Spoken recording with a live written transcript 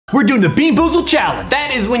We're doing the Bean Boozled Challenge.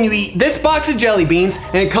 That is when you eat this box of jelly beans,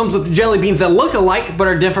 and it comes with jelly beans that look alike but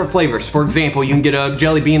are different flavors. For example, you can get a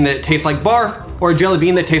jelly bean that tastes like barf or a jelly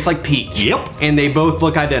bean that tastes like peach. Yep. And they both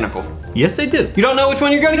look identical. Yes, they do. You don't know which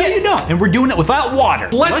one you're gonna get? You don't. And we're doing it without water.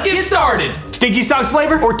 Let's get started. Stinky socks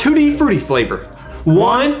flavor or tutti frutti flavor.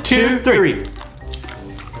 1, 2, 3.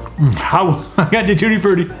 How I got the tutti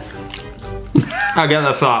frutti. I got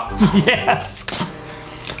the sauce. Yes.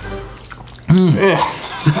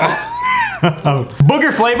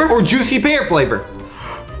 Booger flavor or juicy pear flavor.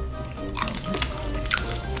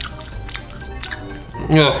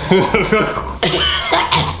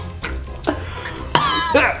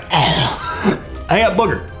 I got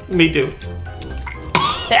booger. Me too.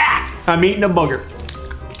 I'm eating a booger.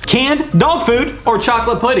 Canned dog food or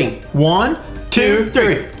chocolate pudding. 1, 2,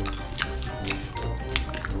 3.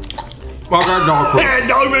 I got dog food.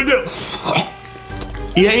 Dog food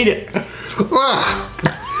too. Yeah, eat it.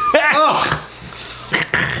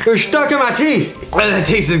 They're stuck in my teeth. That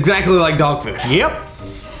tastes exactly like dog food. Yep.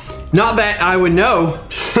 Not that I would know.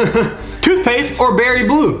 Toothpaste or berry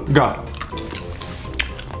blue. Go.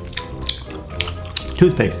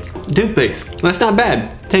 Toothpaste. Toothpaste. That's not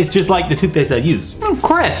bad. Tastes just like the toothpaste I use.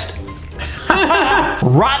 Crest.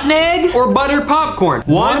 Rotten egg or butter popcorn.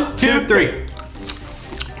 1, 2, 3.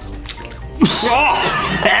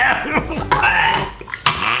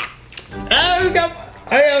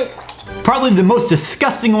 Probably the most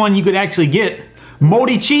disgusting one you could actually get.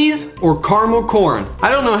 Moldy cheese or caramel corn. I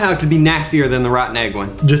don't know how it could be nastier than the rotten egg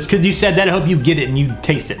one. Just because you said that, I hope you get it and you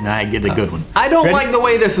taste it and I get a good one. I don't Ready? like the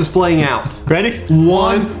way this is playing out. Ready?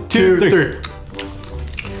 1, 2, 3.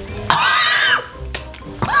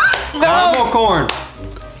 Caramel corn.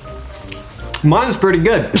 Mine's pretty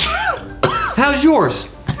good. How's yours?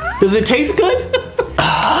 Does it taste good?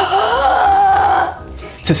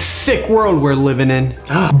 It's a sick world we're living in.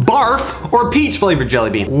 Barf or peach flavored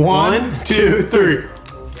jelly bean. 1, 2, 3.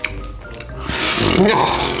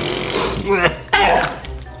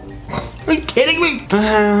 Are you kidding me?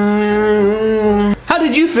 How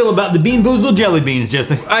did you feel about the Bean Boozled jelly beans,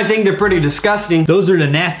 Jesse? I think they're pretty disgusting. Those are the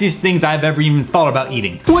nastiest things I've ever even thought about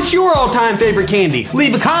eating. What's your all-time favorite candy?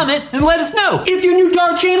 Leave a comment and let us know. If you're new to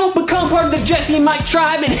our channel, become part of the Jesse and Mike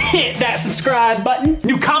tribe and hit that subscribe button.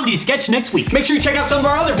 New comedy sketch next week. Make sure you check out some of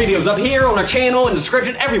our other videos up here on our channel and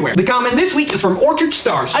description everywhere. The comment this week is from Orchard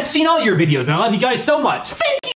Stars. I've seen all your videos and I love you guys so much. Thank